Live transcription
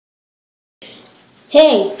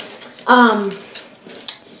Hey,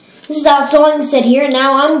 this is Alex Ollinstead here.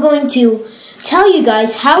 Now I'm going to tell you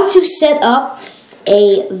guys how to set up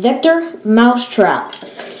a vector mousetrap.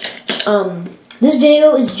 This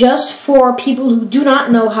video is just for people who do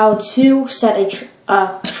not know how to set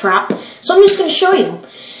a trap. So I'm just going to show you.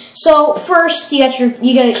 So first, you have to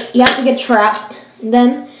get a trap. And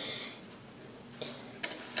then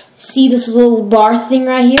see this little bar thing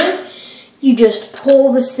right here? You just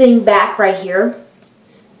pull this thing back right here.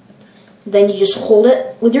 Then you just hold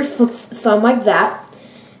it with your thumb like that,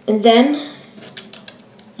 and then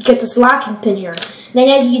you get this locking pin here. Then,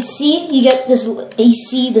 as you can see, you get this. You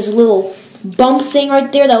see this little bump thing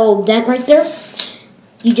right there, that little dent right there.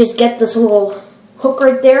 You just get this little hook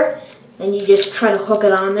right there, and you just try to hook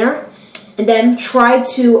it on there, and then try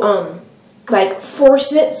to like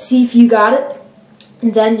force it, see if you got it,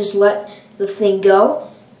 and then just let the thing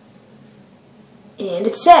go, and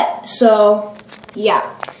it's set. So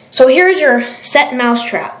yeah. So here's your set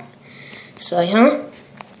mousetrap. So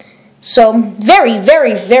very,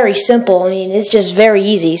 very, very simple. I mean, it's just very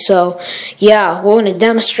easy. So yeah, we're gonna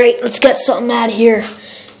demonstrate. Let's get something out of here.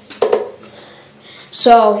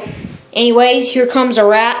 So, anyways, here comes a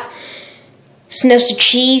rat. Sniffs the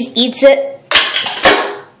cheese, eats it.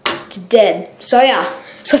 It's dead. So yeah.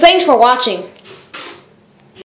 So thanks for watching.